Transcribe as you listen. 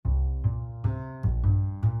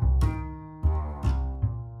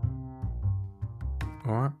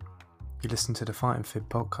Alright, you listen to the Fighting Fit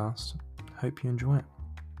podcast. Hope you enjoy it.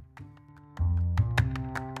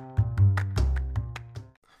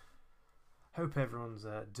 Hope everyone's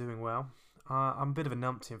doing well. I'm a bit of a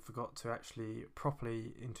numpty and forgot to actually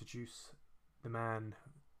properly introduce the man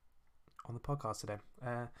on the podcast today.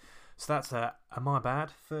 So that's my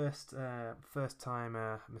bad. First time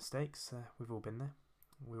mistakes. We've all been there.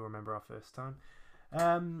 We all remember our first time.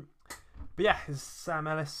 But yeah, it's Sam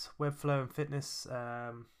Ellis, webandflowfitness,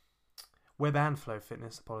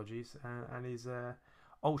 apologies, and he's a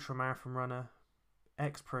ultra marathon runner,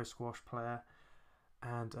 ex-pro squash player,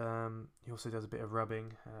 and he also does a bit of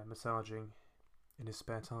rubbing, massaging in his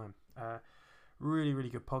spare time. Really, really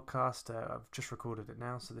good podcast. I've just recorded it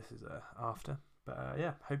now, so this is after. But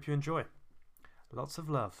yeah, hope you enjoy. Lots of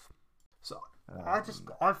love. So I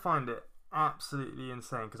find it absolutely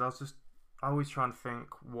insane because I always try and think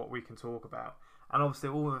what we can talk about. And obviously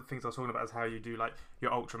all the things I was talking about is how you do like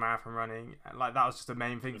your ultra marathon running. And like that was just the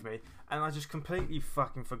main thing for me. And I just completely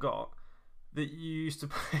fucking forgot that you used to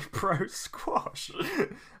play pro squash.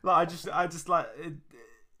 Like I just like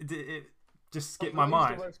it just skipped my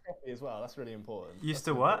mind. You used to roast coffee as well. That's really important. Used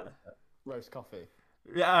to what? Roast coffee.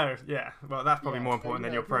 Yeah, yeah. Well, that's probably more important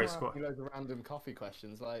than your pro squash. Loads of random coffee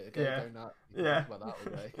questions like About that all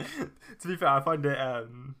day. To be fair, I find it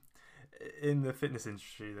in the fitness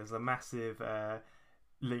industry, there's a massive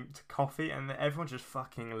link to coffee, and everyone just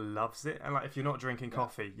fucking loves it. And like, if you're not drinking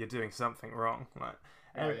coffee, you're doing something wrong. Like,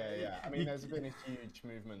 yeah. I mean, there's been a huge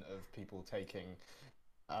movement of people taking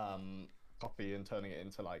coffee and turning it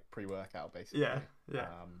into like pre-workout, basically. Yeah.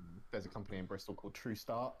 There's a company in Bristol called True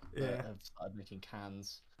Start that have started making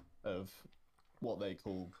cans of what they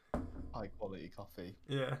call high-quality coffee.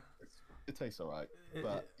 Yeah. It tastes alright,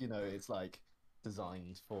 but you know, it's like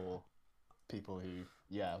designed for people who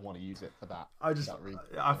want to use it for that.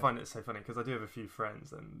 I find it so funny because I do have a few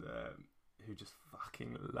friends and who just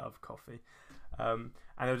fucking love coffee, and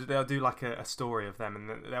they'll do like a story of them,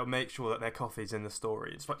 and they'll make sure that their coffee's in the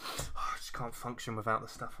story. It's like, I just can't function without the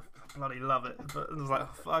stuff. I bloody love it, but it's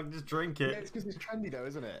like, fuck, just drink it. Yeah, it's because it's trendy though,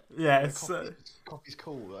 isn't it? Yeah, coffee's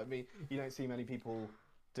cool. I mean, you don't see many people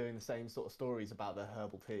doing the same sort of stories about their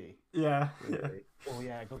herbal tea. Yeah, really. Oh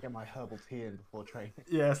yeah, I gotta get my herbal tea in before training.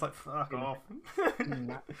 Yeah, it's like, fuck off.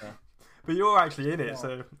 But you're actually in it,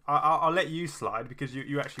 so I'll let you slide because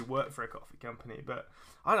you actually work for a coffee company. But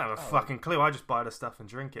I don't have a fucking clue. I just buy the stuff and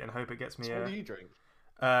drink it and hope it gets me. What do you drink?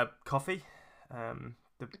 Coffee.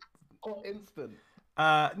 Instant.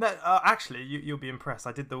 No, actually, you'll be impressed.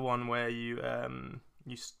 I did the one where you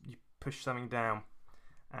push something down,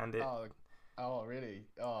 and it. Oh, really?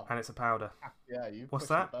 Oh. And it's a powder. Yeah, you. What's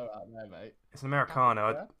that? Out there, mate. It's an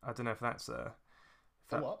Americano. I don't know if that's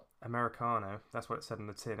what? Americano. That's what it said on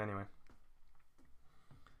the tin, anyway.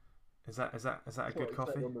 Is that a good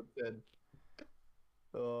coffee? On the tin.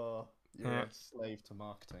 Oh, you're a slave to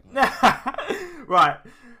marketing. Right,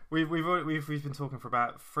 we've been talking for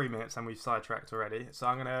about 3 minutes and we've sidetracked already. So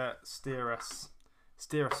I'm gonna steer us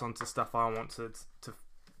onto stuff I want to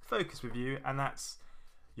focus with you, and that's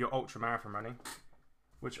your ultra marathon running,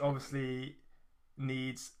 which obviously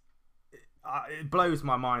needs. It blows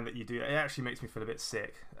my mind that you do. It actually makes me feel a bit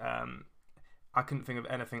sick. I couldn't think of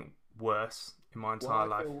anything worse in my entire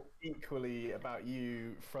life. I feel equally about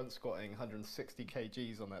you front squatting 160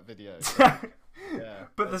 kgs on that video. Yeah,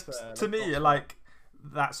 but to me, like,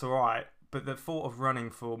 that's all right. But the thought of running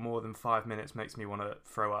for more than 5 minutes makes me want to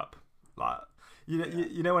throw up. Like,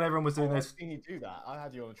 you know when everyone was doing those. I've seen you do that. I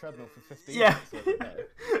had you on a treadmill for 15 minutes. Yeah,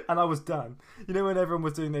 and I was done. You know when everyone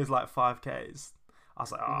was doing those like 5Ks. I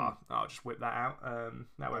was like, I'll just whip that out.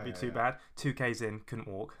 That won't be too bad. 2Ks in, couldn't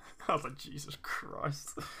walk. I was like, Jesus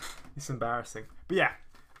Christ. It's embarrassing. But yeah,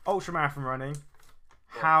 ultra marathon running.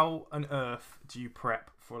 How on earth do you prep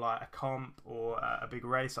for like a comp or a big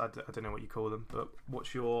race? I don't know what you call them, but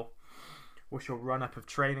what's your run up of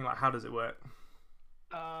training? Like, how does it work?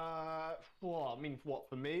 Well, I mean, what,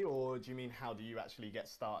 for me, or do you mean how do you actually get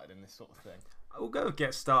started in this sort of thing? We'll go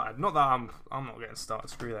get started. Not that I'm not getting started.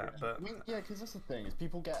 Screw that. But I mean, because that's the thing is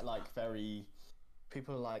people get like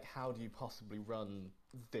people are like, how do you possibly run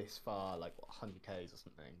this far? Like what, 100Ks or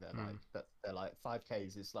something? They're like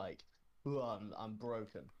 5Ks is like, I'm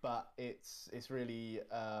broken. But it's really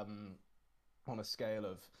on a scale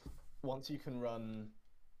of once you can run,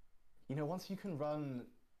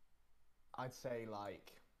 I'd say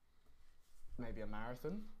like maybe a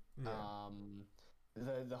marathon.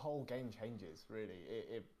 The whole game changes really.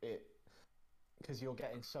 It because you're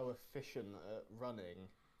getting so efficient at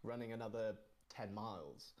running another 10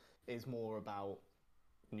 miles is more about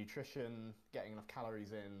nutrition, getting enough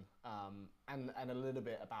calories in, and a little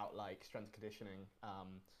bit about like strength conditioning,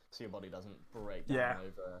 so your body doesn't break down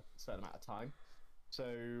over a certain amount of time. So,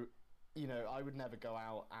 you know, I would never go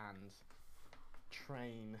out and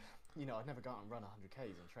train. You know, I'd never go out and run 100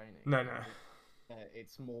 Ks in training. No, no.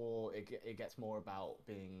 It's more. It gets more about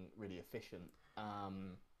being really efficient.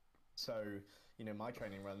 So, you know, my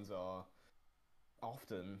training runs are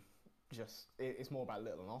often just. It's more about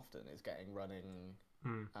little and often. It's getting running.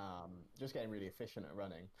 Just getting really efficient at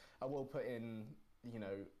running. I will put in, you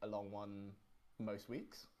know, a long one most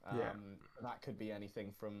weeks. That could be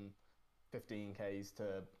anything from 15 Ks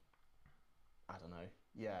to, I don't know,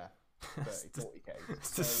 30, 40 Ks.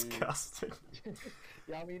 It's disgusting.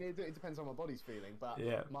 Yeah, I mean, it depends on my body's feeling, but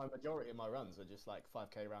my majority of my runs are just like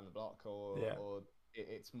 5K around the block, or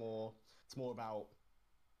it's more about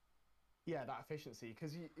that efficiency,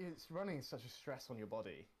 because it's running is such a stress on your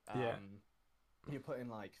body. You're putting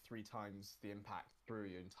like 3 times the impact through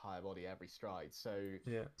your entire body every stride, so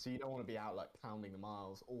you don't want to be out like pounding the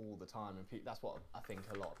miles all the time, and that's what I think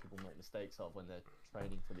a lot of people make mistakes of when they're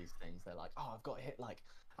training for these things. They're like, oh, I've got to hit like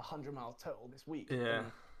 100 miles total this week,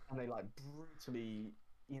 and they like brutally,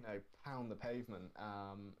 you know, pound the pavement,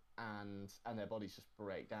 and their bodies just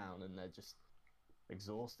break down and they're just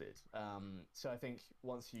exhausted. So I think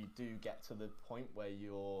once you do get to the point where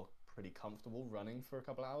you're pretty comfortable running for a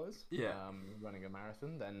couple hours, running a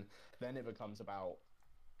marathon, then it becomes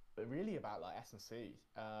really about like S&C,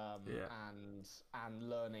 and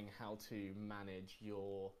learning how to manage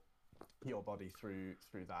your body through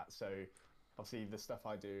that. So obviously the stuff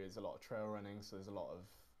I do is a lot of trail running, so there's a lot of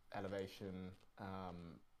elevation,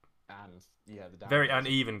 and the very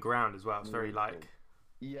uneven ground as well. It's very like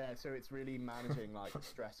so it's really managing like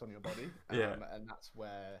stress on your body, and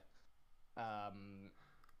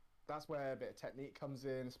that's where a bit of technique comes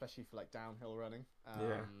in, especially for like downhill running.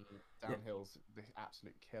 Downhill's the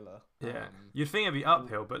absolute killer. You'd think it'd be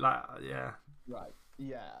uphill, but like right,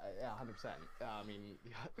 100%. I mean,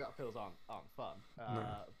 the uphills aren't fun,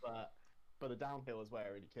 but the downhill is where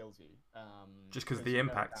it really kills you. Just because the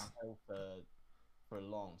impacts downhill for a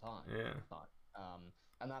long time.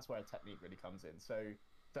 And that's where technique really comes in. So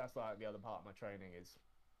that's like the other part of my training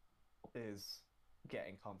is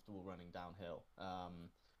getting comfortable running downhill.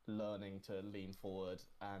 Learning to lean forward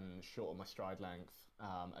and shorten my stride length,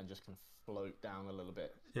 and just kind of float down a little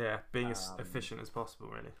bit. Being as efficient as possible,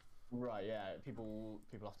 really. Right, people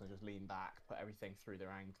often just lean back, put everything through their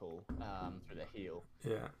ankle, through their heel,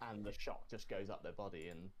 and the shock just goes up their body,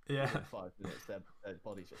 and within 5 minutes their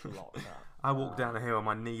body's just locked up. I walk down a hill and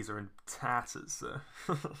my knees are in tatters, so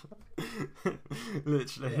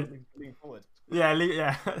literally. Lean forward.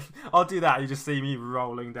 I'll do that. You just see me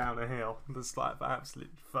rolling down a hill, just like for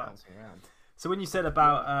absolute fun. So when you said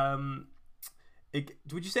about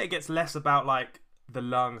would you say it gets less about like the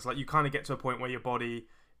lungs, like you kind of get to a point where your body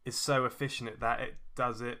is so efficient at that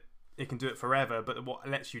it can do it forever, but what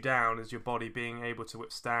lets you down is your body being able to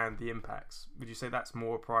withstand the impacts? Would you say that's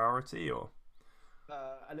more a priority, or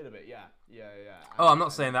a little bit? Yeah. I'm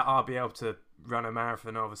not saying that I'll be able to run a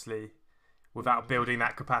marathon obviously without building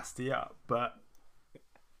that capacity up, but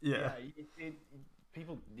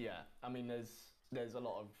people I mean there's a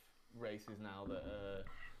lot of races now that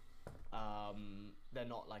are they're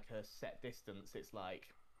not like a set distance. It's like,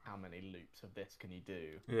 how many loops of this can you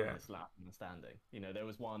do in this lap and standing? You know, there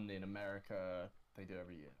was one in America they do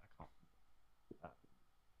every year. I can't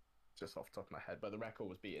just off the top of my head, but the record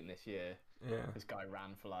was beaten this year. This guy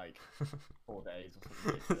ran for like 4 days or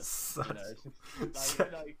something ridiculous. You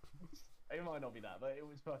know, like it might not be that, but it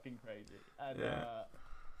was fucking crazy.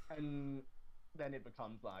 And then it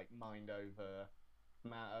becomes like mind over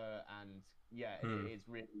matter, and it is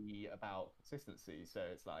really about consistency. So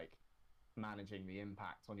it's like managing the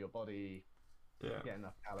impact on your body, get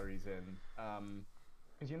enough calories in,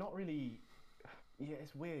 because you're not really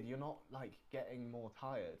it's weird, you're not like getting more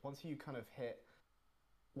tired once you've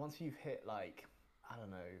hit like, I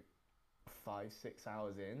don't know, 5-6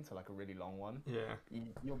 hours into like a really long one.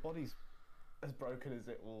 Your body's as broken as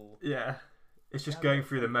it will. It's just going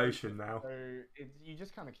through the motion now. So you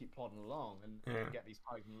just kind of keep plodding along, and you get these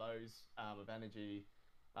highs and lows of energy.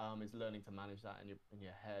 Is learning to manage that in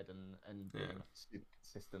your head, and being super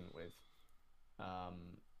consistent with the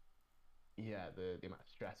amount of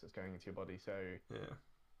stress that's going into your body. So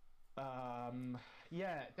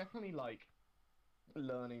definitely like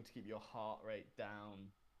learning to keep your heart rate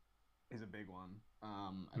down is a big one,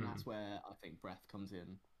 and that's where I think breath comes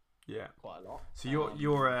in quite a lot. So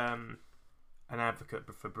you're an advocate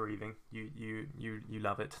for breathing. You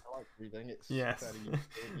love it. I like breathing. It's yes. fairly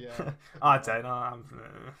useful. I don't know.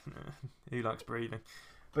 Who likes breathing?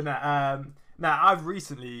 But now I've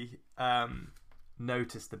recently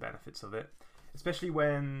noticed the benefits of it, especially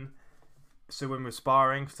when we're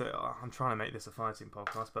sparring. So I'm trying to make this a fighting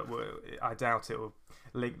podcast, but I doubt it will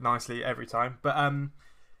link nicely every time. But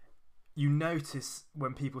you notice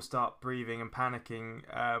when people start breathing and panicking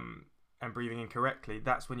and breathing incorrectly,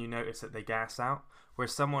 that's when you notice that they gas out.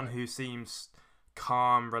 Whereas someone who seems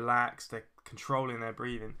calm, relaxed, they're controlling their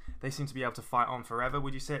breathing, they seem to be able to fight on forever.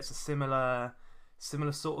 Would you say it's a similar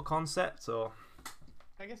sort of concept, or?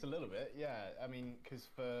 I guess a little bit, yeah. I mean, because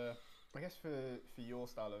for your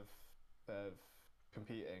style of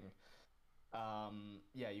competing,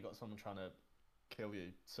 yeah, you got someone trying to kill you,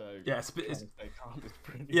 so yeah, it's stay calm is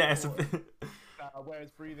pretty important.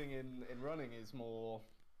 Whereas breathing in running is more,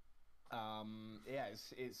 yeah,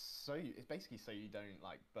 it's basically so you don't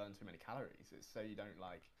like burn too many calories. It's so you don't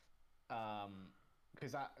like,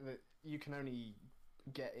 because you can only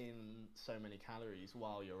get in so many calories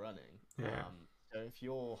while you're running. Yeah. So if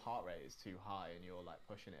your heart rate is too high and you're like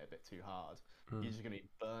pushing it a bit too hard, you're just going to be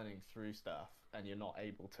burning through stuff, and you're not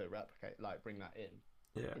able to replicate, like bring that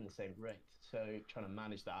in the same rate. So trying to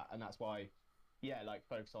manage that, and that's why, yeah, like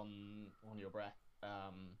focus on your breath,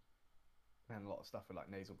 and a lot of stuff with like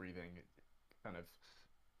nasal breathing. Kind of,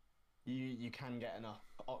 you can get enough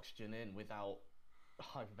oxygen in without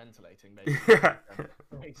hyperventilating, basically.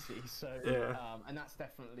 Crazy. So and that's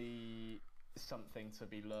definitely something to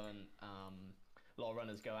be learned. A lot of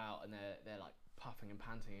runners go out and they're like puffing and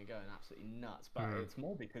panting and going absolutely nuts, but it's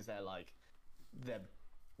more because they're like their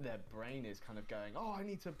brain is kind of going, oh, I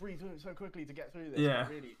need to breathe so quickly to get through this. Yeah.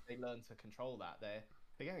 But really, they learn to control that.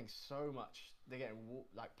 They're getting so much. They're getting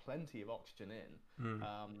like plenty of oxygen in.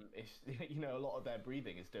 It's, you know, a lot of their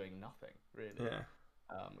breathing is doing nothing really. Yeah.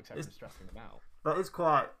 Except for stressing them out. That is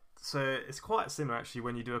quite. So it's quite similar actually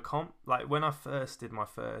when you do a comp. Like when I first did my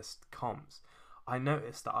first comps, I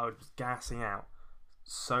noticed that I was gassing out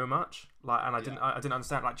so much. Like, and I didn't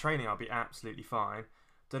understand. Like training, I'd be absolutely fine.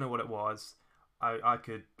 Don't know what it was. I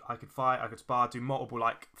could fight. I could spar, do multiple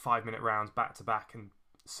like 5-minute rounds back to back and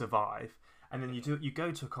survive. And then you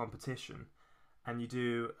go to a competition, and you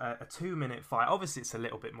do a 2-minute fight. Obviously, it's a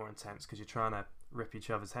little bit more intense because you're trying to rip each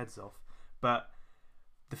other's heads off. But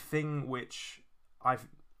the thing which I've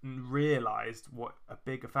realised what a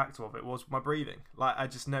bigger factor of it was my breathing. Like I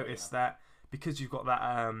just noticed that because you've got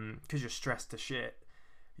that because you're stressed to shit,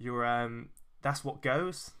 you're that's what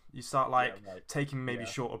goes. You start taking maybe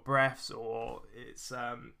shorter breaths, or it's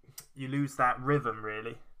you lose that rhythm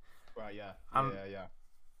really. Right. Yeah.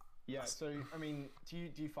 Yeah. So I mean, do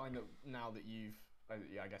you find that now that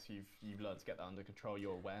I guess you've learned to get that under control,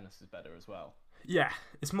 your awareness is better as well? Yeah,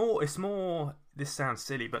 it's more. This sounds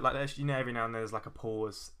silly, but like every now and then there's like a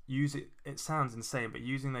pause. Use it. It sounds insane, but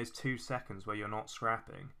using those 2 seconds where you're not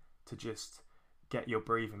scrapping to just get your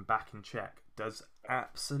breathing back in check does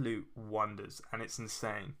absolute wonders, and it's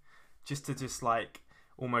insane. Just to like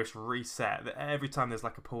almost reset. That every time there's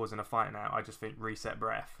like a pause in a fight now, I just think reset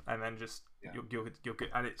breath, and then just you're good,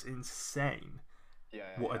 and it's insane.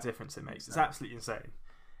 What a difference it makes. It's absolutely insane.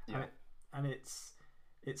 Yeah, and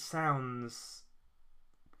it sounds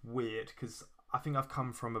weird because I think I've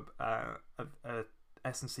come from a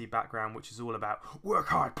S&C background which is all about work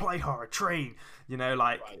hard, play hard, train,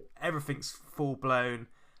 everything's full blown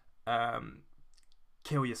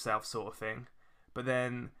kill yourself sort of thing. But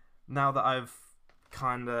then now that I've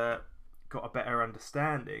kind of got a better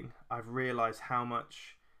understanding, I've realised how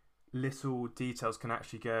much little details can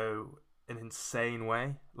actually go an insane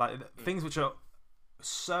way, like things which are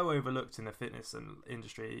so overlooked in the fitness and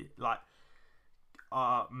industry, like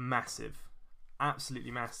are massive, absolutely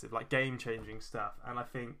massive, like game-changing stuff. And I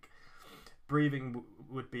think breathing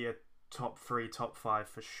would be a top 3, top 5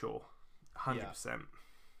 for sure, 100%.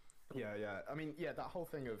 Yeah. I mean, that whole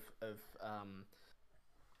thing of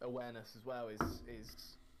awareness as well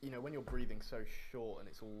is when you're breathing so short and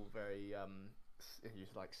it's all very you're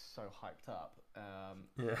like so hyped up.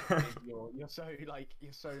 You're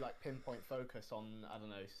so pinpoint focus on, I don't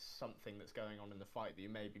know, something that's going on in the fight that you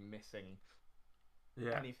may be missing.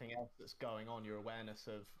 Anything else that's going on, your awareness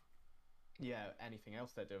of anything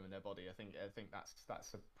else they're doing in their body. I think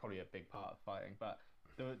that's probably a big part of fighting. But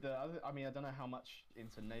the other, I mean, I don't know how much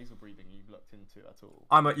into nasal breathing you've looked into at all.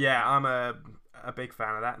 I'm a big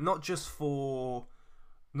fan of that. Not just for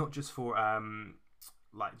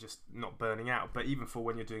like just not burning out, but even for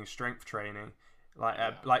when you're doing strength training.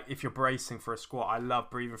 Like if you're bracing for a squat, I love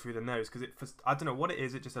breathing through the nose because I don't know what it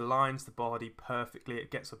is. It just aligns the body perfectly.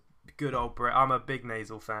 It gets a good old breath. I'm a big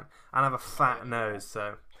nasal fan, and I have a fat nose,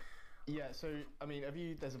 so. Yeah, so I mean,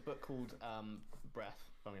 there's a book called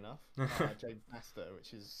Breath funny enough. James Nestor,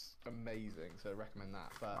 which is amazing. So recommend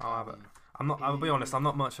that. But I'll have it. I'll be honest. I'm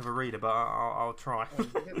not much of a reader, but I'll try. Oh, you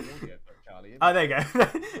can get the audio book, Charlie. Oh, there you go.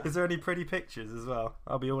 Is there any pretty pictures as well?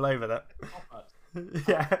 I'll be all over that.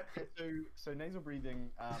 Yeah. So nasal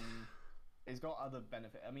breathing it's got other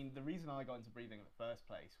benefit. I mean, the reason I got into breathing in the first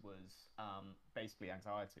place was basically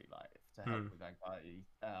anxiety, like to help with anxiety,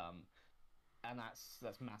 and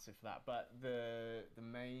that's massive for that. But the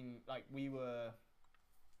main, like, we were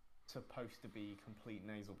supposed to be complete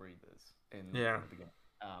nasal breathers in the beginning,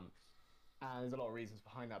 and there's a lot of reasons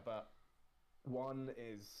behind that. But one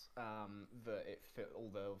is that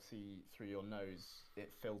although obviously through your nose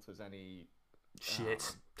it filters any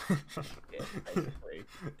shit, basically.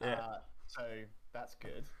 Yeah. So that's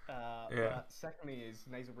good. But secondly is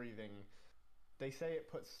nasal breathing. They say it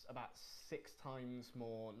puts about 6 times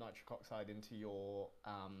more nitric oxide into your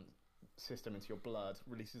system, into your blood,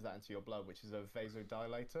 releases that into your blood, which is a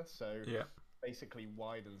vasodilator. So basically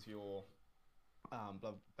widens your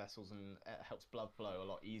blood vessels and helps blood flow a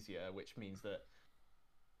lot easier, which means that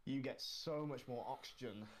you get so much more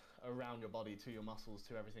oxygen around your body, to your muscles,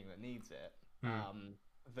 to everything that needs it.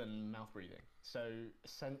 Than mouth breathing. So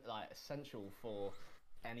essential for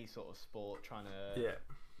any sort of sport trying to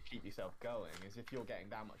keep yourself going is if you're getting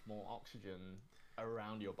that much more oxygen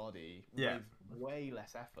around your body with way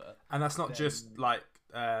less effort. And that's not just like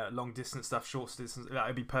long distance stuff, short distance. That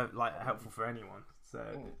would be helpful for anyone. So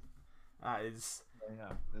that is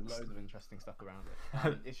there's loads of interesting stuff around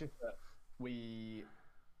it. It's just that we've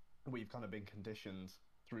kind of been conditioned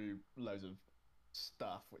through loads of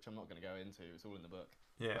stuff, which I'm not going to go into. It's all in the book.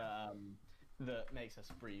 That makes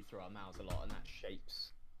us breathe through our mouths a lot, and that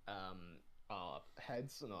shapes our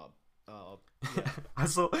heads and our I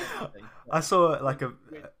saw like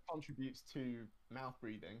which contributes to mouth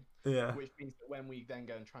breathing, which means that when we then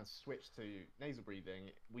go and try and switch to nasal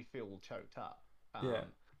breathing, we feel all choked up.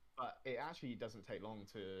 But it actually doesn't take long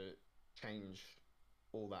to change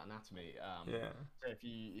all that anatomy. So if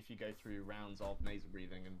you go through rounds of nasal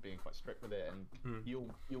breathing and being quite strict with it, and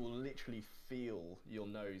you'll literally feel your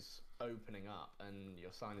nose opening up and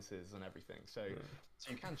your sinuses and everything. So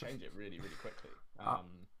you can change it really, really quickly.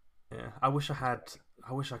 I wish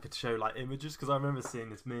I could show like images, because I remember seeing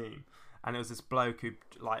this meme, and it was this bloke who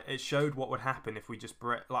it showed what would happen if we just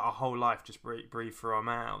our whole life just breathe through our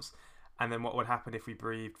mouths. And then what would happen if we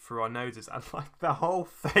breathed through our noses, and like the whole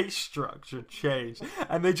face structure changed,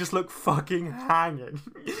 and they just look fucking hanging.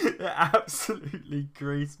 It absolutely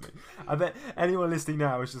greased me. I bet anyone listening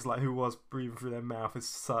now is just like, who was breathing through their mouth, is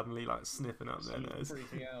suddenly like sniffing up their nose.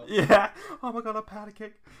 Freaking out. Yeah. Oh my god, I powder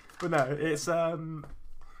kick. But no,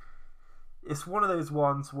 it's one of those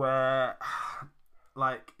ones where,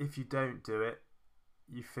 like, if you don't do it,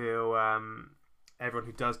 you feel everyone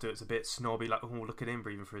who does do it's a bit snobby, like, oh, look at him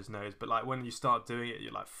breathing through his nose. But like when you start doing it,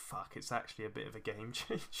 you're like, fuck, it's actually a bit of a game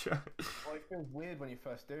changer. Well, it feels weird when you're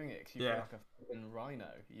first doing it, because you feel like a fucking rhino.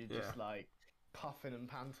 You're just like puffing and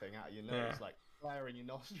panting out your nose, like flaring your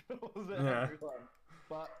nostrils at everyone.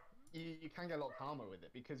 But you can get a lot calmer with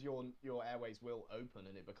it, because your airways will open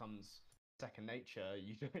and it becomes second nature.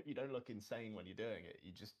 You don't look insane when you're doing it.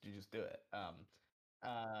 You just do it.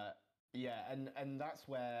 And that's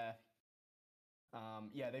where.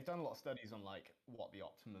 They've done a lot of studies on like what the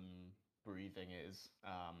optimum breathing is,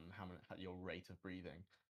 your rate of breathing,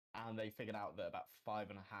 and they figured out that about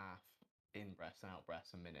 5.5 in breaths and out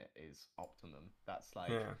breaths a minute is optimum. That's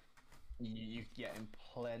like you getting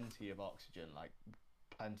plenty of oxygen, like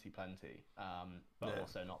plenty, but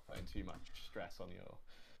also not putting too much stress on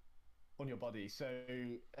your body. So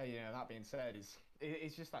that being said,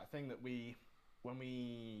 it's just that thing that when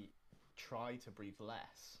we try to breathe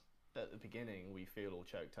less. At the beginning, we feel all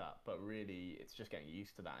choked up, but really, it's just getting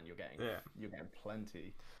used to that, and you're getting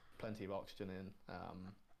plenty of oxygen in.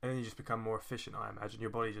 And then you just become more efficient. I imagine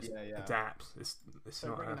your body just adapts. It's so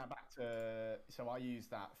not bringing that back to. So I use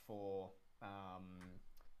that for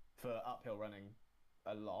uphill running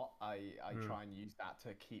a lot. I try and use that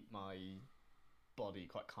to keep my body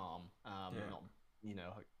quite calm, not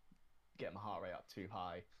get my heart rate up too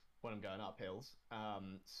high when I'm going up hills,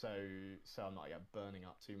 so I'm not burning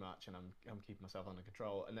up too much, and I'm keeping myself under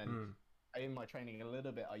control. And then in my training a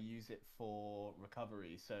little bit, I use it for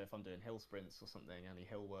recovery. So if I'm doing hill sprints or something, any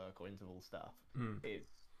hill work or interval stuff,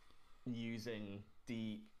 it's using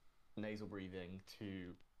deep nasal breathing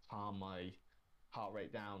to calm my heart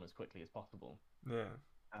rate down as quickly as possible.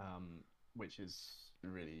 Which is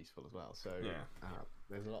really useful as well. So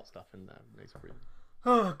there's a lot of stuff in there, nasal breathing.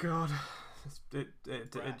 Oh god, it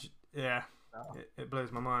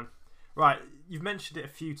blows my mind. Right, you've mentioned it a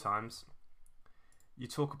few times. You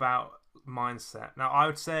talk about mindset. Now, I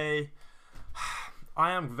would say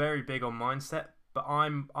I am very big on mindset, but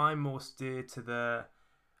I'm more steered to the.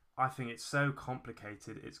 I think it's so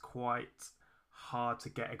complicated. It's quite hard to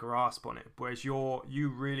get a grasp on it. Whereas you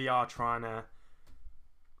really are trying to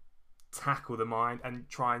tackle the mind and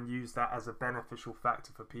try and use that as a beneficial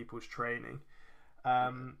factor for people's training.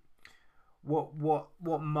 What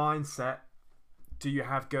mindset do you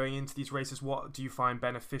have going into these races? What do you find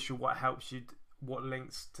beneficial? What helps you? What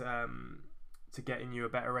links to getting you a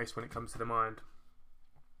better race when it comes to the mind?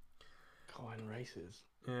 In races.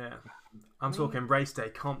 Yeah, I'm talking race day,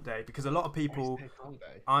 comp day, because a lot of people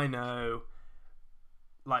I know,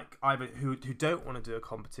 like either who don't want to do a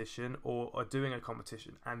competition or are doing a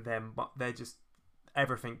competition, and then they're just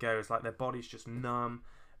everything goes, like their body's just numb,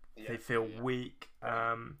 they feel weak,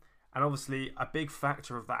 and obviously a big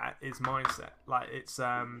factor of that is mindset. Like it's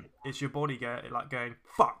your body going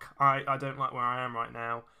fuck, I don't like where I am right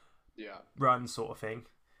now, run sort of thing.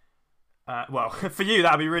 Well, for you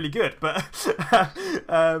that'd be really good, but yeah,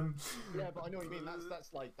 but I know what you mean.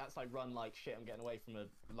 That's like run like shit. I'm getting away from a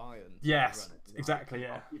lion. Yes, exactly.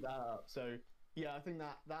 Yeah. I'll keep that up. So yeah, I think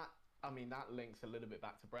that links a little bit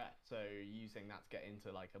back to breath. So using that to get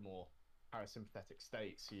into like a more parasympathetic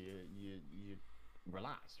state, so you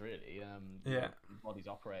relax really. Your body's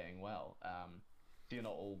operating well. So you're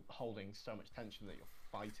not all holding so much tension that you're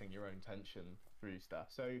fighting your own tension through stuff.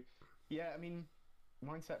 So yeah, I mean.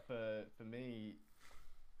 Mindset for me,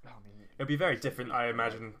 it'll be very different, I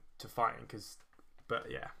imagine, to fighting. But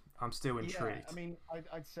yeah, I'm still intrigued. Yeah, I mean,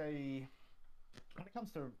 I'd say when it comes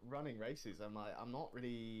to running races, I'm not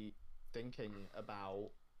really thinking about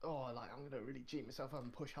I'm gonna really cheat myself up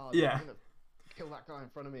and push hard. Yeah, I'm gonna kill that guy in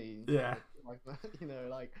front of me. Yeah,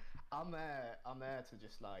 like I'm there to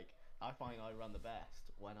just like I find I run the best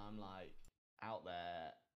when I'm like out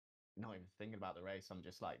there, not even thinking about the race. I'm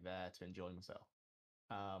just like there to enjoy myself.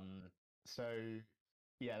 So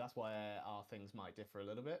yeah, that's why our things might differ a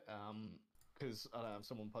little bit. Because I don't have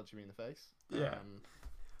someone punching me in the face. Yeah.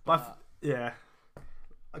 But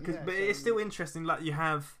it's still interesting. Like you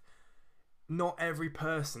have, not every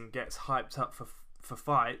person gets hyped up for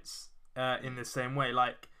fights in the same way.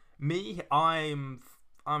 Like me, I'm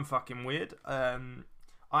fucking weird.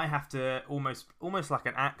 I have to almost like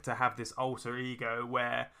an actor have this alter ego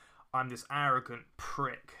where I'm this arrogant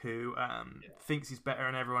prick who thinks he's better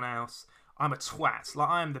than everyone else. I'm a twat. Like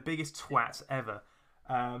I am the biggest twat ever,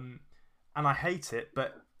 and I hate it.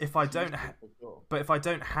 But if I don't,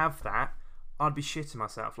 have that, I'd be shitting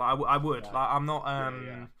myself. Like I would. Like I'm not.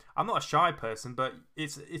 I'm not a shy person, but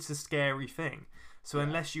it's a scary thing. So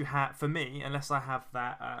unless I have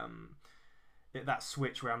that that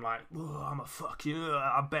switch where I'm like, I'm a fuck you,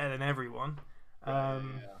 I'm better than everyone.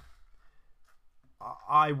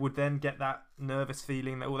 I would then get that nervous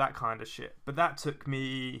feeling, all that kind of shit. But that took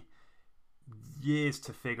me years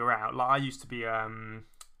to figure out. Like I used to be a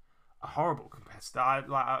horrible competitor.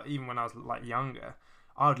 Even when I was like younger,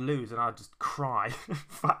 I'd lose and I'd just cry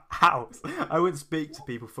for hours. I wouldn't speak to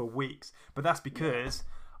people for weeks. But that's because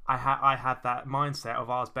I had that mindset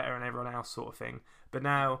of I was better than everyone else, sort of thing. But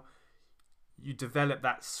now you develop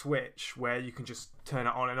that switch where you can just turn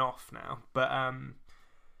it on and off now. But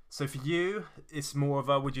so for you, it's more of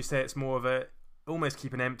a. Would you say it's more of a almost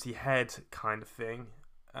keep an empty head kind of thing?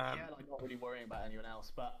 Like not really worrying about anyone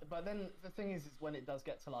else. But then the thing is when it does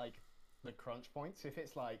get to like the crunch points, if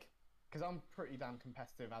it's like, because I'm pretty damn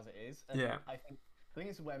competitive as it is. And I think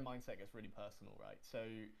it's where mindset gets really personal, right? So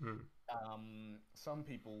some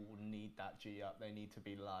people need that G up. They need to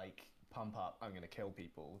be like, pump up, I'm gonna kill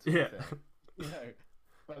people.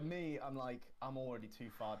 But me, I'm already too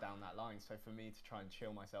far down that line. So for me to try and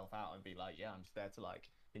chill myself out and be like, I'm just there to like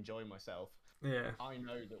enjoy myself. Yeah. I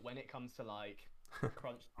know that when it comes to like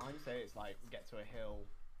crunch time, say it's like get to a hill,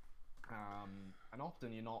 and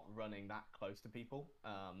often you're not running that close to people.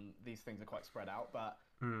 These things are quite spread out, but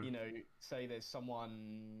say there's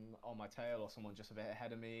someone on my tail or someone just a bit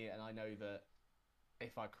ahead of me, and I know that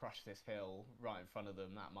if I crush this hill right in front of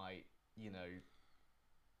them, that might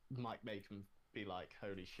make them be like,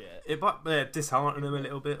 holy shit. It might dishearten them a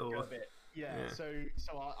little bit, or So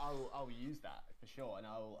I'll use that for sure, and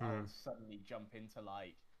I'll suddenly jump into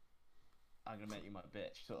like, I'm gonna make you my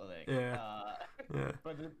bitch sort of thing.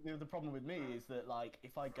 But the problem with me is that like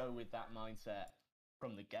if I go with that mindset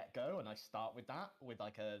from the get go and I start with that with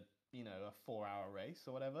like a 4-hour race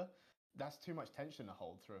or whatever, that's too much tension to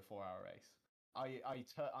hold through a 4-hour race.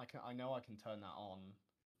 I know I can turn that on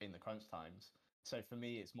in the crunch times. So for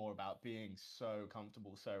me, it's more about being so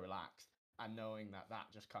comfortable, so relaxed, and knowing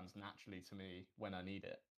that just comes naturally to me when I need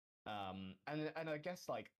it. And I guess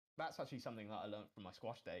like that's actually something that I learned from my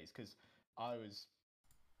squash days, because I was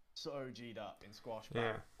so G'd up in squash, but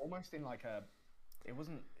Yeah. almost in like a, it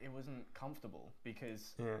wasn't comfortable,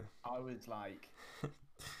 because Yeah. I was like,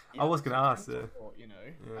 I was gonna ask tense, you. I thought, you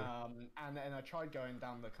know, Yeah. and then I tried going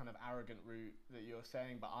down the kind of arrogant route that you're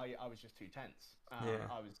saying, but I was just too tense. Yeah.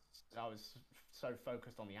 I was so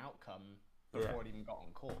focused on the outcome Yeah. before it even got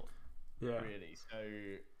on court. Yeah. Really,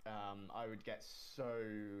 so I would get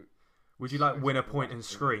so. Would you like win a point and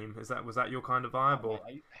aggressive. scream? Was that your kind of vibe? Or I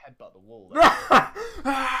used to headbutt the wall.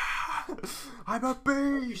 I'm a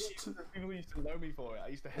beast. People used to know me for it. I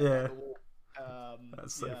used to headbutt Yeah. the wall.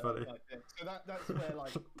 That's so yeah, funny. So that's where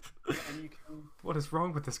like you can. What is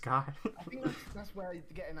wrong with this guy? I think that's where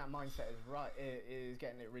getting that mindset is right. Is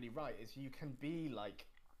getting it really right. Is you can be like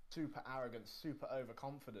super arrogant, super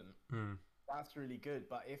overconfident. Mm. That's really good.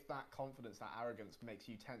 But if that confidence, that arrogance makes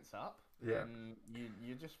you tense up, Yeah. then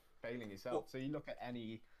you're just failing yourself. So you look at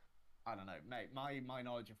any, I don't know, mate. My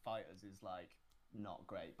knowledge of fighters is like not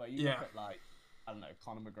great. But you look at like, I don't know,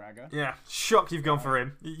 Conor McGregor. Yeah, shocked you've gone for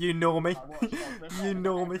him. You know me. You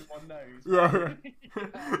know me. Everyone knows. Yeah.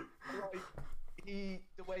 Like,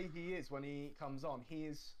 the way he is when he comes on, he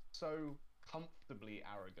is so comfortably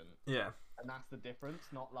arrogant. Yeah. And that's the difference.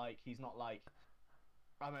 Not like he's not like.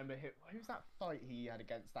 I remember who's that fight he had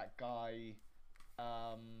against that guy?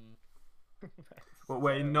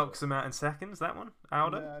 Where he knocks him out in seconds? That one,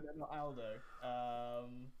 Aldo? No, not Aldo.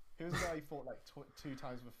 Who was the guy he fought like two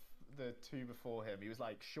times the two before him? He was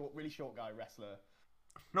like really short guy wrestler.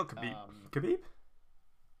 Not Khabib. Khabib?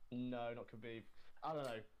 No, not Khabib. I don't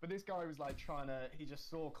know. But this guy was like he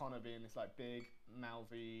just saw Conor being this like big,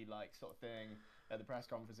 mouthy, like sort of thing at the press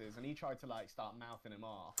conferences, and he tried to like start mouthing him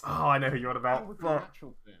off. Oh, I know who you're on about. It wasn't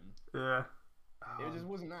natural to him. Yeah. It just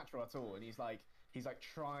wasn't natural at all. And he's like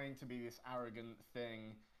trying to be this arrogant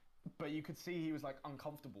thing, but you could see he was like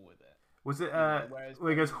uncomfortable with it. Was it, where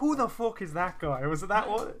he goes, who the fuck is that guy? Was it that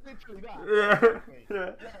one? Literally that. Yeah. Exactly.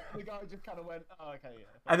 Yeah. The guy just kind of went, oh, okay, yeah.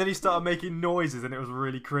 And then he started making noises, and it was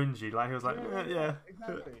really cringy. Like, he was like, yeah.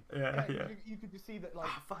 Exactly. Yeah. You could just see that, like,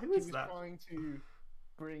 Who he is was that? trying to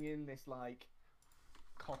bring in this, like,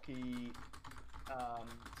 cocky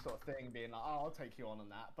sort of thing, being like, oh, I'll take you on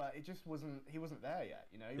that. But it just wasn't, he wasn't there yet,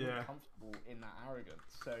 you know? He wasn't comfortable in that arrogance.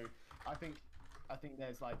 So I think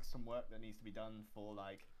there's, like, some work that needs to be done for,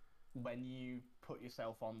 like, when you put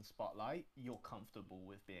yourself on the spotlight, you're comfortable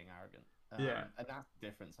with being arrogant. And that's the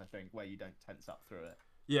difference, I think, where you don't tense up through it.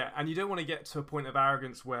 Yeah, and you don't want to get to a point of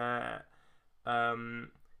arrogance where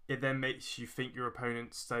it then makes you think your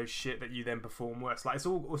opponent's so shit that you then perform worse. Like, it's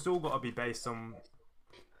all got to be based on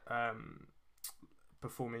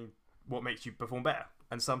performing what makes you perform better.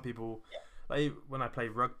 And some people, like when I play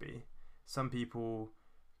rugby, some people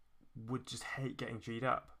would just hate getting G'd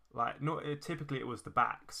up. Like, typically it was the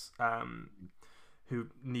backs who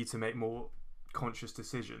need to make more conscious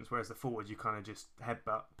decisions, whereas the forwards, you kind of just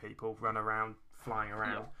headbutt people, run around, flying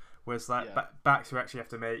around. Whereas like backs who actually have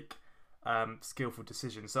to make skillful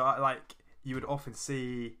decisions. So you would often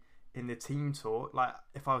see in the team talk, like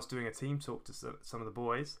if I was doing a team talk to some of the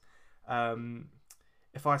boys,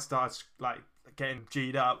 if I started like getting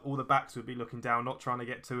G'd up, all the backs would be looking down, not trying to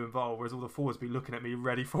get too involved, whereas all the forwards would be looking at me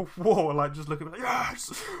ready for war, like just looking like,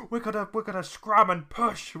 yes, we're gonna scram and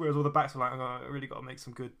push, whereas all the backs are like, oh, I really got to make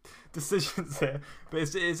some good decisions here. But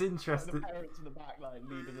it's interesting. Like the parents in the back, like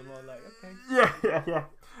leading them on, like, okay. Yeah.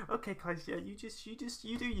 Okay, guys, yeah, you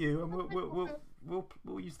do you, and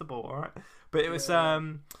we'll use the ball, all right? But it was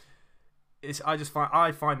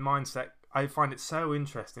I find it so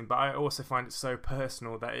interesting, but I also find it so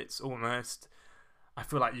personal that it's almost, I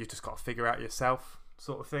feel like you just got to figure out yourself,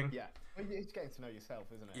 sort of thing. Yeah, it's getting to know yourself,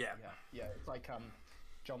 isn't it? Yeah. It's like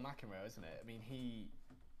John McEnroe, isn't it? I mean,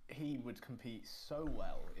 he would compete so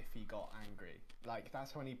well if he got angry. Like,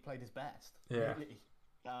 that's when he played his best. Yeah. Really.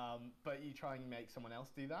 But you try and make someone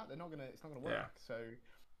else do that, it's not gonna work.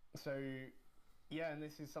 So yeah, and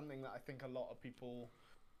this is something that I think a lot of people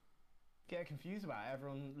get confused about.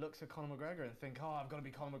 Everyone looks at Conor McGregor and think, oh, I've got to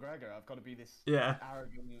be Conor McGregor. I've got to be this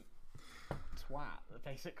arrogant twat,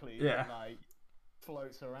 basically. Yeah. That, like,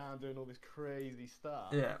 floats around doing all this crazy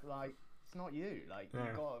stuff. Yeah. Like, it's not you. Like,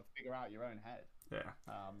 you've got to figure out your own head. Yeah.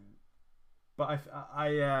 But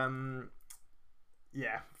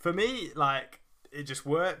for me, like, it just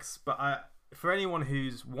works. But for anyone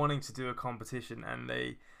who's wanting to do a competition and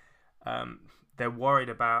they're worried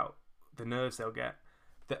about the nerves they'll get,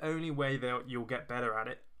 the only way you'll get better at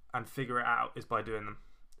it and figure it out is by doing them.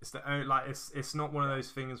 It's the only, like, it's not one of those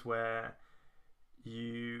things where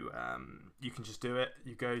you can just do it.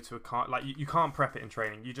 You go to you can't prep it in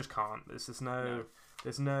training. You just can't. There's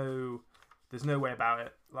no There's no way about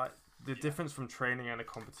it. Like the difference from training and a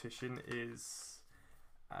competition is,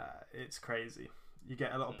 it's crazy. You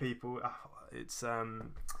get a lot of people. It's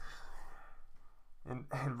in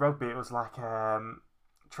rugby it was like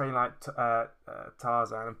train like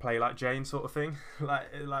Tarzan and play like Jane sort of thing. like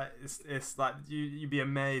it's like you'd be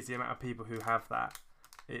amazed the amount of people who have that.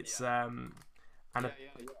 It's and 100%.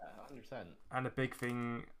 and a big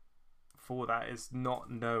thing for that is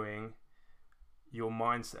not knowing your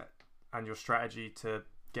mindset and your strategy to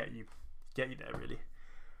get you there really.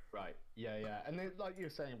 Right. Yeah. And then, like you were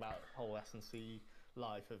saying about whole S&C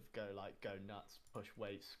life of go nuts, push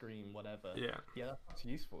weight, scream, whatever. Yeah, that's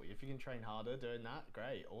useful. If you can train harder doing that,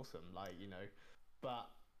 great, awesome. Like, you know, but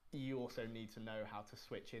you also need to know how to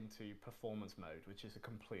switch into performance mode, which is a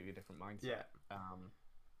completely different mindset.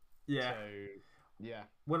 So yeah,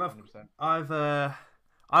 when 100%.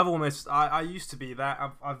 I've almost I used to be that.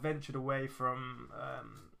 I've ventured away from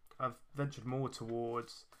I've ventured more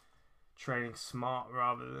towards training smart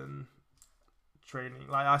rather than training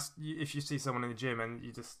like if you see someone in the gym and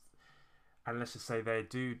let's just say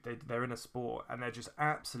they're in a sport and they're just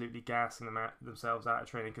absolutely gassing themselves out of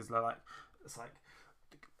training because they're like, it's like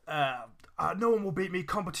no one will beat me,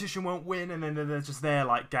 competition won't win, and then they're just there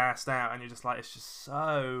like gassed out, and you're just like, it's just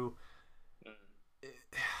so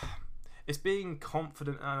it's being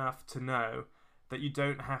confident enough to know that you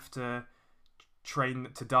don't have to train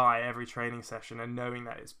to die every training session, and knowing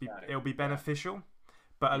that it'll be beneficial.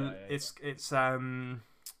 But it's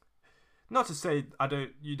not to say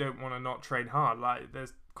you don't want to not train hard. Like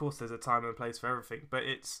of course there's a time and a place for everything. But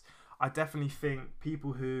I definitely think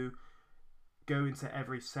people who go into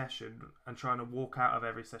every session and trying to walk out of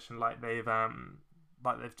every session like they've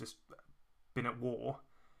just been at war.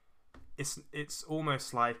 It's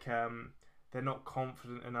almost like they're not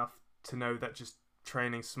confident enough to know that just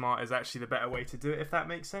training smart is actually the better way to do it. If that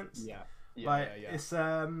makes sense. It's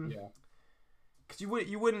because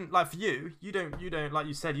you wouldn't like for you don't like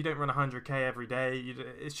you said, you don't run 100k every day.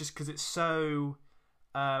 It's just because it's so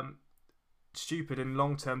stupid and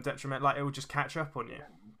long-term detriment. Like it will just catch up on you.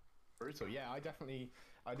 Brutal. Yeah, I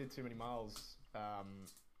did too many miles.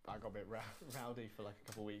 I got a bit rowdy for like a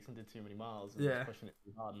couple of weeks and did too many miles and was pushing it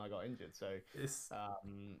too hard, and I got injured. So it's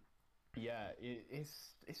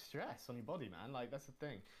stress on your body, man. Like that's the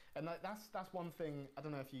thing, and like that's one thing. I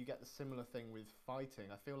don't know if you get the similar thing with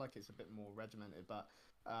fighting. I feel like it's a bit more regimented, but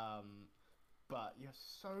you have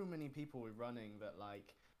so many people with running that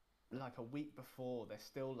like a week before they're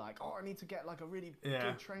still like, oh, I need to get like a really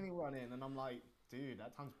good training run in, and I'm like, dude,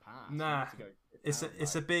 that time's passed. Nah,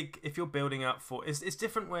 it's a big. If you're building up for, it's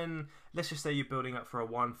different when, let's just say you're building up for a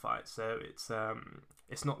one fight. So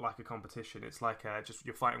it's not like a competition. It's like just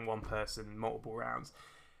you're fighting one person, multiple rounds.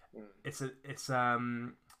 It's a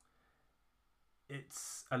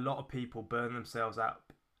lot of people burn themselves out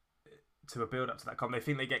to a build up to that comp. They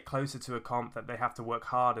think they get closer to a comp that they have to work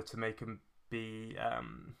harder to make them be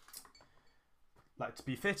like to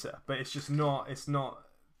be fitter, but it's just not. It's not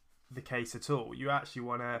the case at all. You actually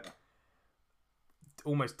want to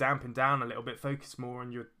almost dampen down a little bit, focus more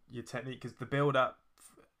on your technique, because the build up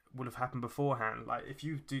would have happened beforehand. Like if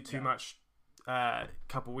you do too much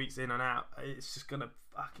couple weeks in and out, it's just gonna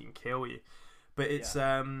fucking kill you. But it's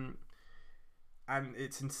and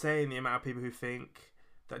it's insane the amount of people who think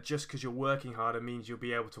that just because you're working harder means you'll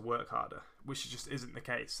be able to work harder, which just isn't the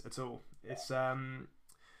case at all. It's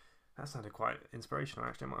that sounded quite inspirational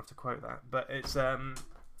actually. I might have to quote that. But it's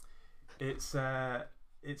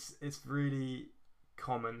really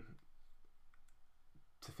common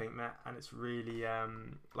to think that, and it's really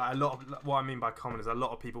like a lot of what I mean by common is a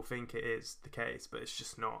lot of people think it is the case, but it's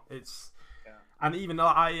just not. And even though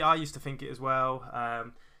I used to think it as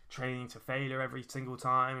well, training to failure every single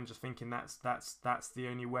time and just thinking that's the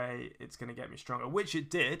only way it's going to get me stronger, which it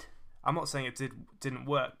did. I'm not saying it didn't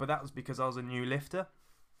work, but that was because I was a new lifter,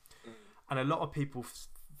 and a lot of people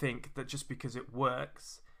think that just because it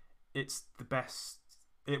works, it's the best.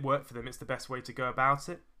 It worked for them. It's the best way to go about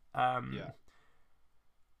it.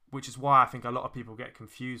 Which is why I think a lot of people get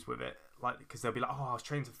confused with it, like because they'll be like, "Oh, I was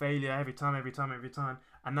training to failure every time,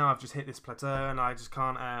 and now I've just hit this plateau and I just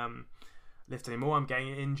can't lift anymore. I'm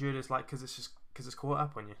getting injured." It's like because it's caught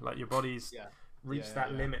up on you. Like your body's reached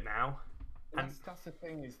that limit now. And that's the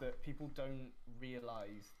thing, is that people don't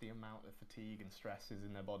realise the amount of fatigue and stress is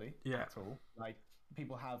in their body at all. Like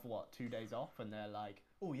people have 2 days off and they're like,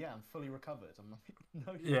 "Oh yeah, I'm fully recovered." I'm like,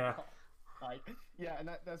 "No, you're not." Like and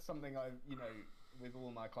that's something I've with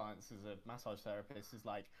all my clients as a massage therapist is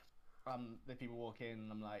like, the people walk in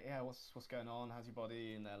and I'm like, "Yeah, what's going on? How's your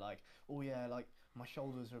body?" And they're like, "Oh yeah, like my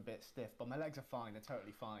shoulders are a bit stiff, but my legs are fine. They're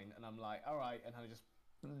totally fine." And I'm like, "All right." And I just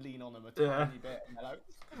lean on them a Yeah. tiny bit, and they're like,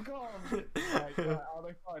 "Oh God!" Like, are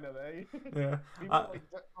they fine? Are they? Yeah. People like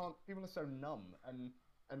can't. People are so numb, and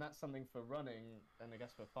that's something for running, and I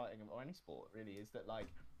guess for fighting or any sport really, is that like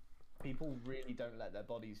people really don't let their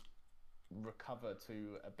bodies recover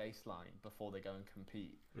to a baseline before they go and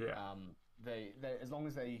compete. Yeah. They as long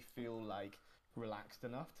as they feel like relaxed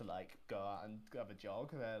enough to like go out and have a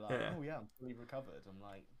jog, they're like, Yeah. oh yeah, I'm fully recovered. I'm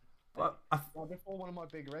like, Well, well, before one of my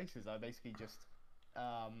big races, I basically just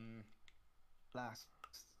last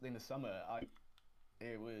in the summer,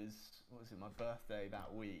 it was what was it, my birthday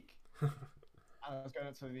that week. I was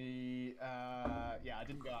going to the I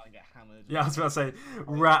didn't go out and get hammered. Yeah, I was about to say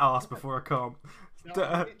rat ass before a comp. No,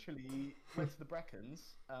 I literally went to the Brecons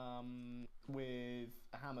with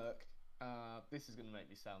a hammock. This is going to make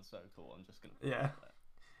me sound so cool. I'm just going to. Yeah.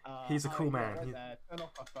 He's a cool man. I went there, turned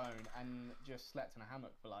off my phone, and just slept in a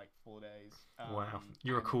hammock for like 4 days. Wow,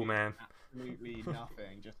 you're a cool man. Absolutely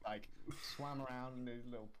nothing. Just like swam around in these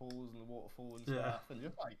little pools and the waterfall and stuff, and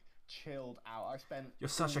just like chilled out. I spent. You're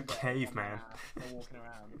such a caveman. Walking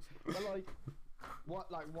around,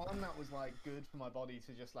 but like, one that was like good for my body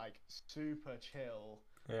to just like super chill.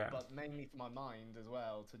 Yeah. But mainly for my mind as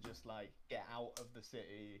well, to just like get out of the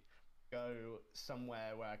city, go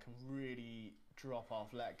somewhere where I can really drop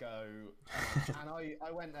off, let go. And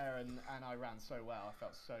I went there and I ran so well. I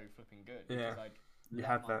felt so flipping good. Yeah. Because I'd You let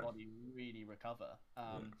had my that. body really recover.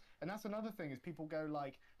 And that's another thing is people go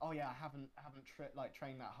like, oh yeah, I haven't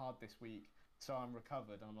trained that hard this week, so I'm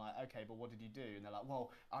recovered. And I'm like, okay, but what did you do? And they're like,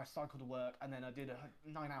 well, I cycled to work and then I did a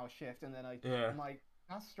 9-hour shift and then I'm like,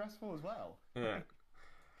 that's stressful as well. Yeah.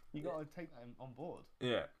 You got to take that on board.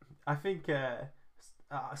 Yeah, I think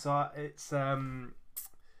so. It's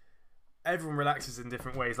everyone relaxes in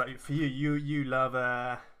different ways. Like for you love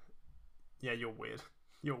yeah, you're weird.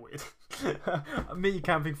 You're weird. Me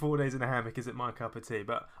camping 4 days in a hammock isn't my cup of tea,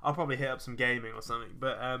 but I'll probably hit up some gaming or something.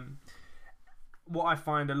 But what I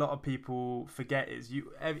find a lot of people forget is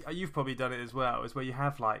you've probably done it as well. Is where you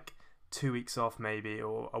have like 2 weeks off maybe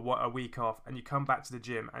or a week off, and you come back to the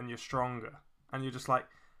gym and you're stronger, and you're just like,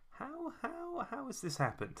 how has this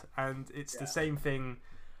happened? And it's the same thing.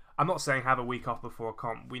 I'm not saying have a week off before a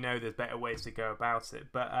comp. We know there's better ways to go about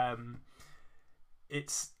it, but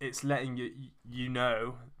it's letting you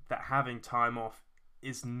know that having time off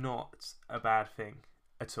is not a bad thing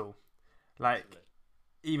at all. Like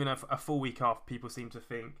even a full week off, people seem to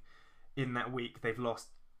think in that week they've lost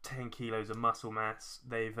 10 kilos of muscle mass.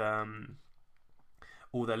 They've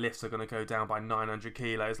all their lifts are going to go down by 900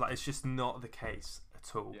 kilos. Like it's just not the case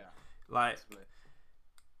at all. Yeah. Like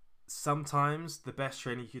sometimes the best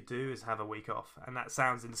training you could do is have a week off, and that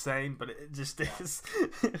sounds insane, but it just is.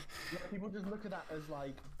 People just look at that as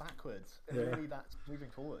like backwards, and really that's moving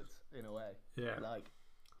forwards in a way. Yeah. Like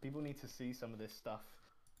people need to see some of this stuff.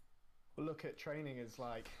 Look at training as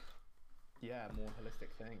like, more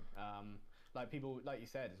holistic thing. Like people, like you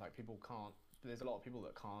said, it's like people can't. There's a lot of people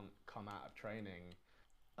that can't come out of training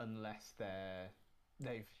unless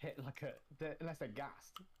they've hit like unless they're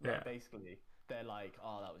gassed. Like basically, they're like,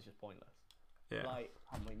 oh, that was just pointless. Yeah. Like,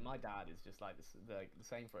 I mean, my dad is just like this, the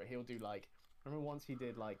same for it. He'll do like, I remember once he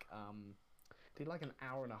did like an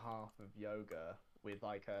hour and a half of yoga with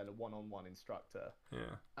like a one-on-one instructor.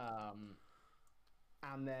 Yeah.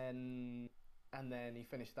 And then he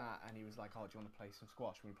finished that and he was like, oh, do you want to play some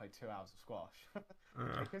squash? And we played 2 hours of squash.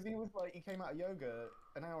 Because he was like, he came out of yoga,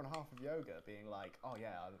 an hour and a half of yoga, being like, oh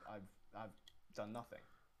yeah, I've done nothing.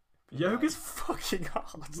 Yoga's fucking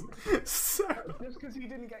hard. So... Just because you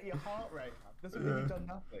didn't get your heart rate up doesn't mean you've done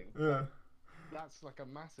nothing. Yeah. That's like a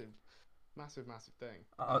massive thing.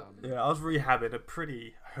 I was rehabbing a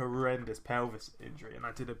pretty horrendous pelvis injury, and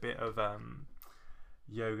I did a bit of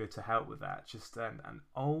yoga to help with that. Just and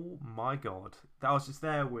oh my god, that was just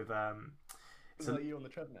there with Is that you on the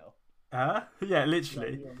treadmill? Yeah,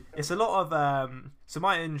 literally. It's a lot of so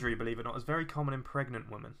my injury, believe it or not, is very common in pregnant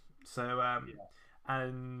women. So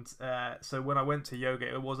so when I went to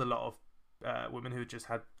yoga, it was a lot of women who just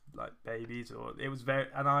had like babies, or it was very,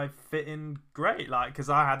 and I fit in great, like because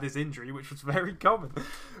I had this injury which was very common.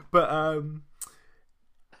 But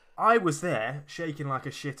I was there shaking like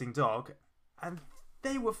a shitting dog, and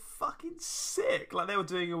they were fucking sick. Like they were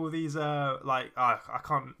doing all these like I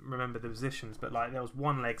can't remember the positions, but like there was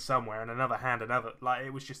one leg somewhere and another hand another. Like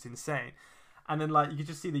it was just insane. And then like you could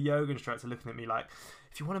just see the yoga instructor looking at me like,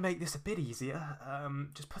 if you want to make this a bit easier,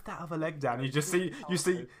 just put that other leg down. And you see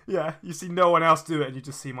no one else do it, and you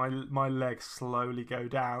just see my leg slowly go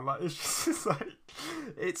down. Like it's just like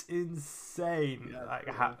it's insane.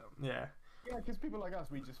 Yeah, because people like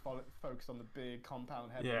us, we just focus on the big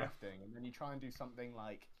compound heavy lifting, and then you try and do something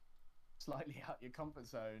like slightly out your comfort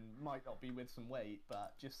zone. Might not be with some weight,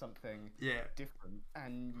 but just something Yeah. different,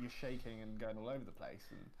 and you're shaking and going all over the place.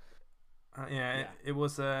 And Yeah. It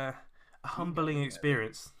was a humbling isn't it?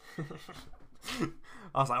 experience.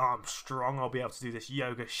 I was like, oh, I'm strong. I'll be able to do this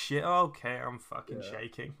yoga shit. Okay, I'm fucking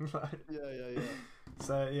shaking. Yeah.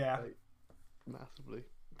 So yeah, Like, massively.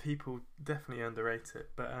 people definitely underrate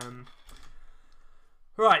it. But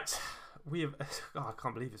right, we have. Oh, I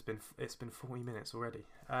can't believe it's been 40 minutes already.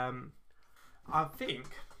 I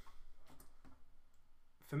think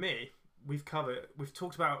for me, we've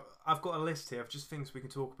talked about. I've got a list here of just things we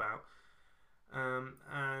can talk about,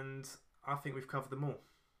 and I think we've covered them all.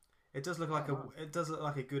 It does look like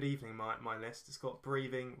a good evening. My list. It's got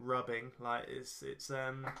breathing, rubbing. Like it's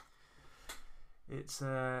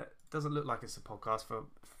doesn't look like it's a podcast for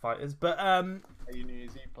fighters, but Are you New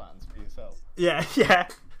Year's Eve plans for yourself? yeah,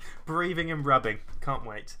 breathing and rubbing. Can't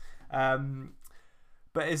wait.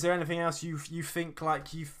 But is there anything else you think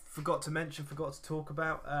like you forgot to mention, forgot to talk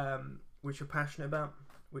about, which you're passionate about,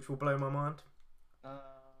 which will blow my mind?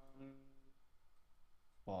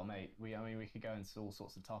 Well, mate, we could go into all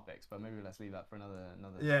sorts of topics, but maybe let's leave that for another.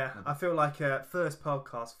 Yeah, I feel like first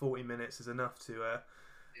podcast 40 minutes is enough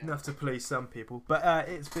to please some people. But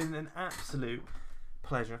it's been an absolute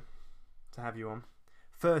pleasure to have you on.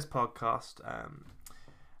 First podcast,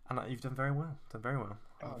 and you've done very well.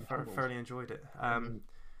 I've thoroughly enjoyed it.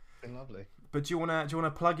 Been lovely. But do you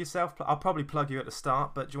wanna plug yourself? I'll probably plug you at the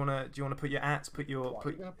start. But do you wanna put your ats? Are you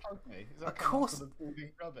gonna plug me? Is that Of course. The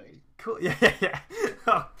breathing rubbing? Cool. Yeah.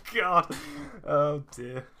 Oh God. Oh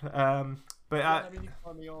dear. But you can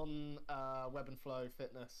find me on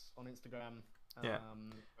webandflowfitness on Instagram.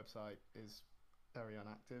 Website is very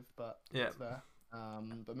inactive, but it's there.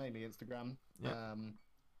 But mainly Instagram. Yeah.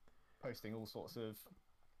 Posting all sorts of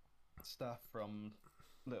stuff from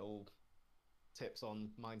little tips on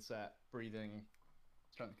mindset, breathing,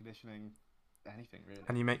 strength conditioning, anything really.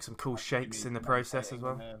 And you make some cool shakes in the process as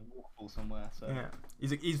well. Somewhere, so. Yeah,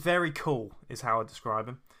 he's very cool, is how I describe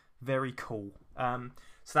him. Very cool. So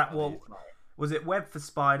that was it. Web for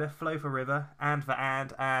spider, flow for river,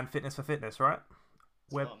 and fitness for fitness, right?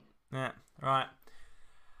 Web. Yeah. Right.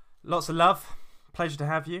 Lots of love. Pleasure to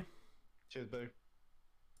have you. Cheers, boo.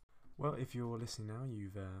 Well, if you're listening now,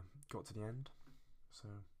 you've got to the end. So,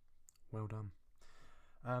 well done.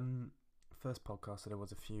 First podcast, there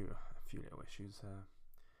was a few little issues.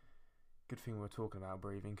 Good thing we were talking about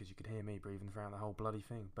breathing, because you could hear me breathing throughout the whole bloody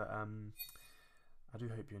thing. But I do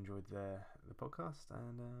hope you enjoyed the podcast,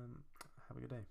 and have a good day.